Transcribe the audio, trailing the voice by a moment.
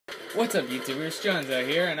What's up, YouTubers? Jonzo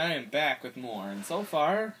here, and I am back with more. And so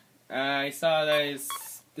far, I saw that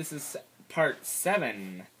this is part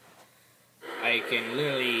 7. I can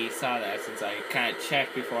literally saw that since I kind of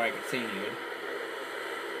checked before I continued.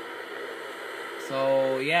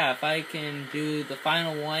 So yeah, if I can do the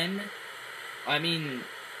final one, I mean,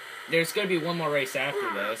 there's gonna be one more race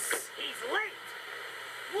after this.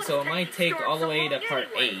 So it might take all the way to part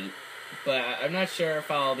 8. But I'm not sure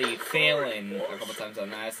if I'll be failing a couple times on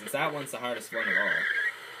that, since that one's the hardest one of all.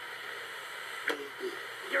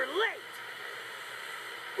 You're late!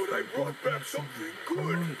 But I brought back something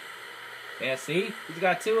good. Yeah, see? He's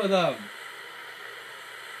got 2 of them.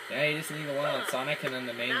 Yeah, you just need the one on Sonic and then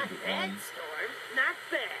the main Not bad, one. Storm. Not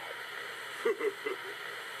bad.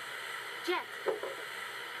 Jet,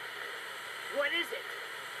 What is it?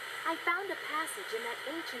 I found a passage in that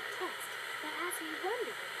ancient text that has me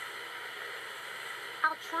wondering.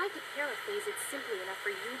 I'll try to paraphrase it simply enough for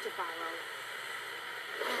you to follow.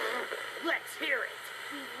 Let's hear it.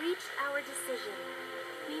 We've reached our decision.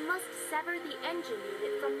 We must sever the engine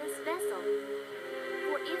unit from this vessel.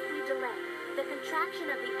 For if we delay, the contraction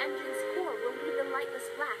of the engine's core will lead the lightless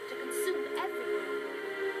black to consume everything.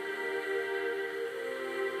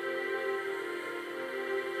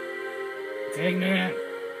 It's ignorant.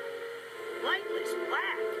 Lightless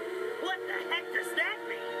black? What the heck does that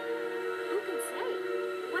mean? Who can say?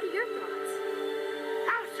 What are your thoughts?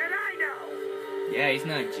 How should I know? Yeah, he's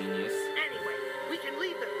not a genius. Anyway, we can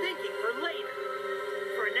leave the thinking for later.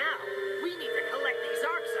 For now, we need to collect these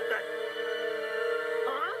arcs of the...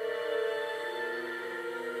 Huh?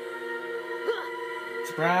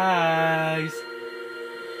 Surprise!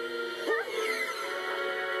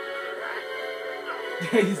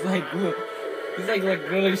 he's like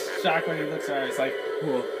really shocked when he looks at her. It's like,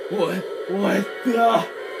 what the? What a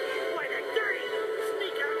dirty!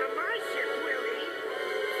 Sneak onto my ship, will he?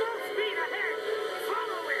 Full speed ahead!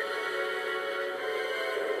 Follow him!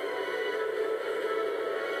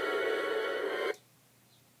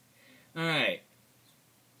 Alright.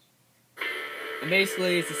 And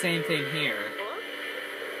basically, it's the same thing here.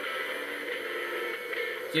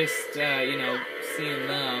 Just, you know, seeing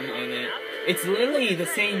them, and it's literally the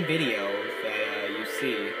same video that you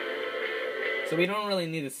see. So we don't really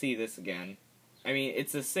need to see this again. I mean,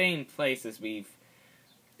 it's the same place as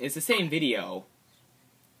it's the same video.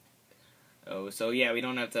 Oh, so yeah, we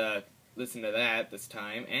don't have to listen to that this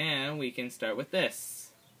time, and we can start with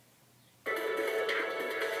this.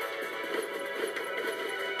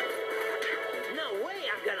 No way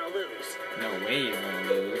I'm gonna lose. No way you're gonna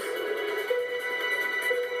lose.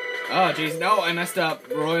 Oh, jeez, no, I messed up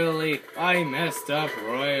royally. I messed up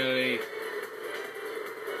royally.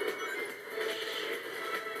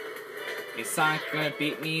 Is Sonic gonna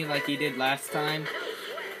beat me like he did last time?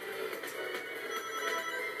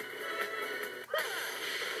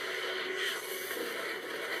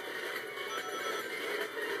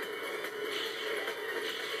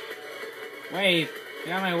 Wait,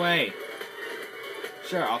 get out of my way.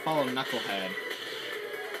 Sure, I'll follow Knucklehead.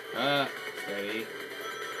 Steady.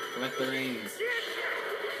 Collect the rings.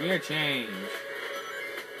 Gear change.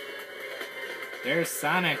 There's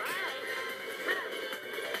Sonic.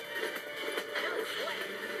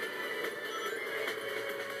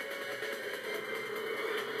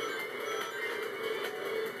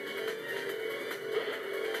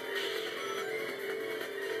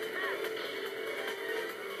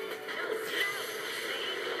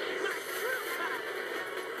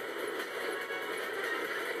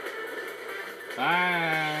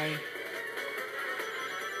 Bye.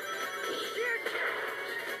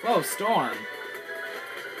 Whoa, Storm.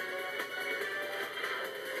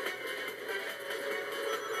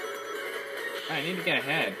 I need to get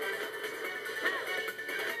ahead.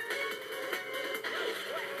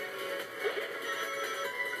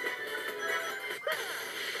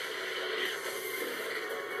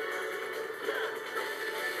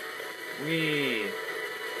 Wee.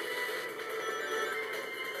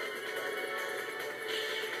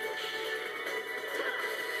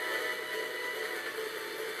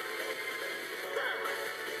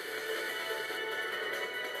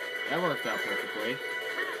 That worked out perfectly.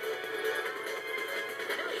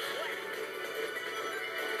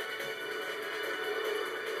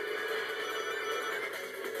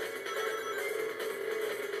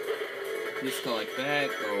 Just go like that,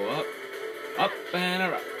 go up, up and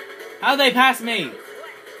around. How'd they pass me?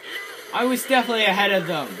 I was definitely ahead of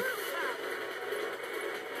them.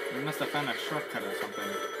 You must have found a shortcut or something.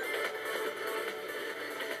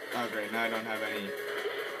 Oh great, now I don't have any.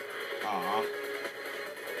 Aw.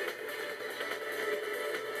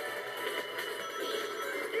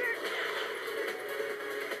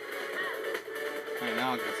 Alright,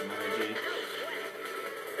 now I'll get some energy.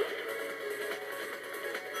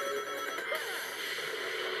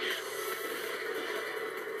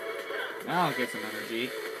 Now I'll get some energy.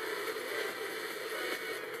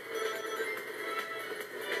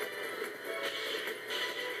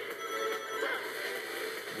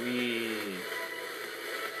 Wee.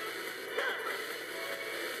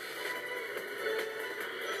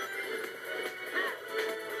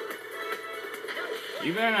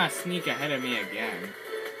 You better not sneak ahead of me again.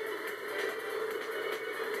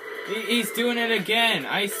 He's doing it again!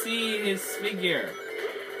 I see his figure!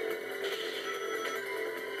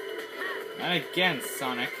 Not again,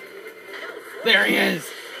 Sonic. There he is!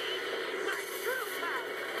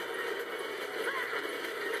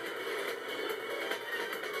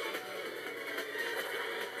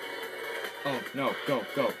 Oh, no, go,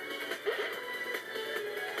 go.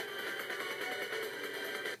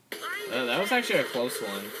 That was actually a close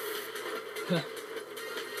one.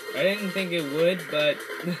 I didn't think it would, but...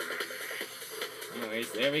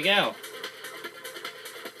 Anyways, there we go.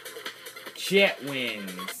 Jet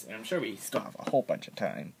wins. And I'm sure we still have a whole bunch of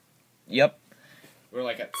time. Yep. We're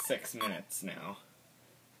like at 6 minutes now.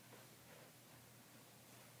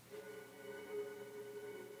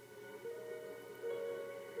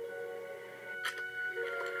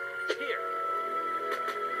 Here.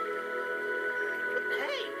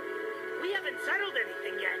 Hey! We haven't settled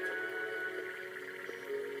anything yet.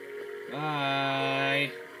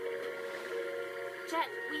 Bye. Jet,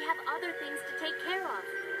 we have other things to take care of.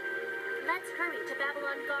 Let's hurry to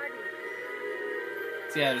Babylon Garden.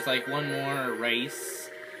 So yeah, there's like one more race.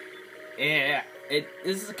 Yeah,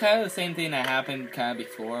 this is kind of the same thing that happened kind of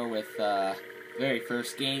before with the very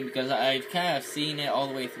first game, because I've kind of seen it all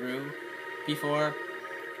the way through before.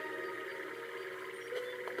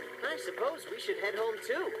 I suppose we should head home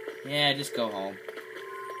too. Yeah, just go home.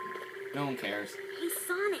 No one cares. Hey,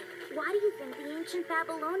 Sonic, why do you think the ancient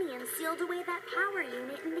Babylonians sealed away that power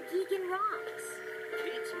unit in the Gigan Rocks?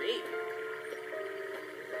 Beats me.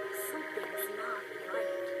 Something's not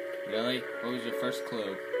right. Really? What was your first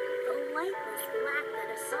clue? The lightless black that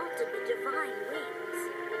assaulted the divine wings.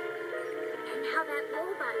 And how that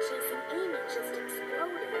robot chasing Amy just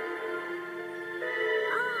exploded.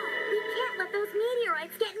 Oh, we can't let those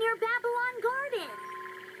meteorites get near Babylon Garden.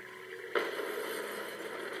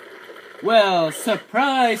 Well,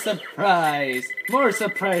 surprise, surprise! More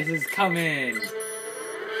surprises coming!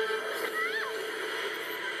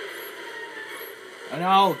 Oh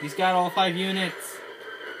no, he's got all 5 units.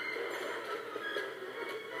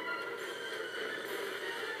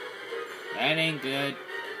 That ain't good.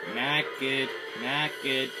 Not good. Not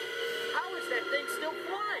good. How is that thing still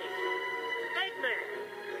flying? Eggman!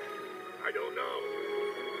 I don't know.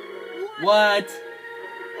 What?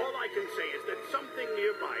 All I can say is that something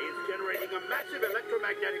nearby is generating a massive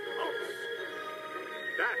electromagnetic pulse.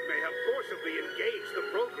 That may have forcibly engaged the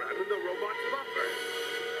program in the robot's buffer.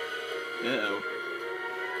 Uh-oh.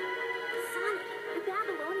 Sonic, the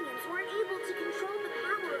Babylonians weren't able to control the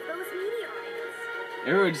power of those meteorites.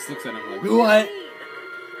 Everyone just looks at him like, What do you what? mean? I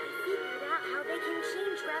figured out how they can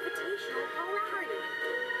change gravitational polarity.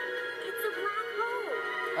 It's a black hole.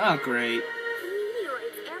 Oh, great. The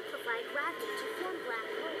meteorites amplify gravity to form black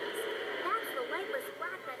holes. That's the lightless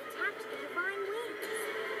black that attacked the divine wings.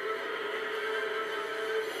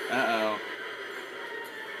 Uh-oh.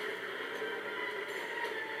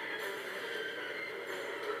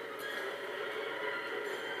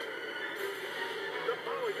 The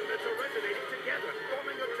power units are resonating together,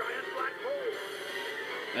 forming a giant black hole.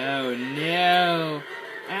 Oh, no.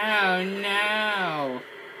 Oh, no.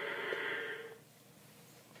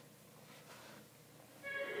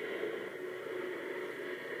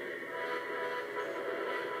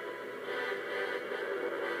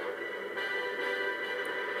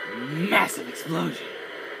 Massive explosion.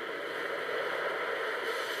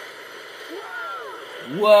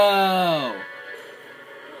 Whoa.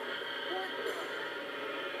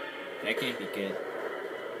 That can't be good.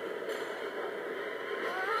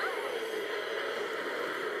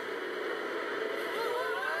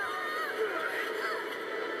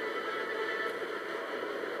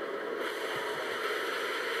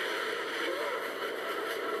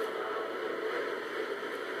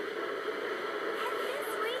 At this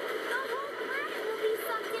rate, the whole planet will be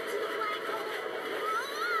sucked into the black hole.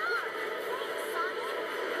 Thanks, Sonic.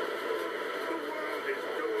 The world is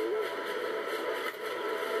doomed.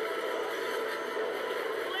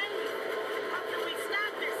 Wait! How can we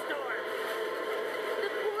stop this storm? The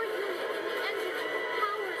core unit in the engine room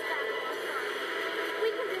powers Babylon Garden. We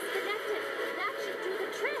can disconnect it. That should do the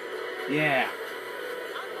trick. Yeah.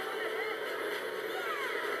 I'm going ahead.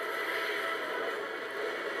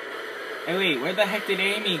 Hey, wait, where the heck did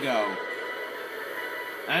Amy go?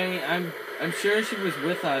 I'm sure she was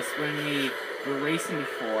with us when we were racing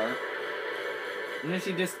before. And then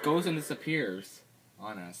she just goes and disappears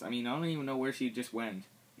on us. I mean, I don't even know where she just went.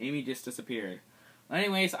 Amy just disappeared.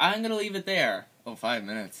 Anyways, I'm gonna leave it there. Oh, 5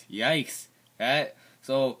 minutes. Yikes.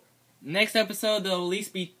 So, next episode, there'll at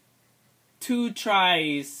least be 2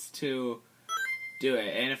 tries to do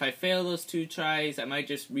it. And if I fail those 2 tries, I might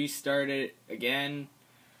just restart it again.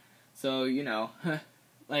 So, you know,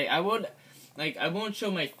 I won't show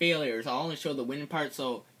my failures. I'll only show the win part.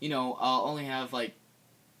 So, you know, I'll only have,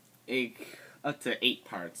 up to 8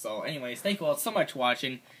 parts. So, anyways, thank you all so much for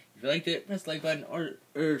watching. If you liked it, press the like button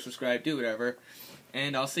or subscribe, do whatever.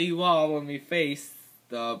 And I'll see you all when we face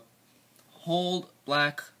the whole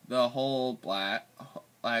black hole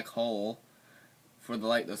for the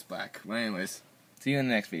lightless black. But anyways, see you in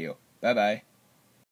the next video. Bye bye.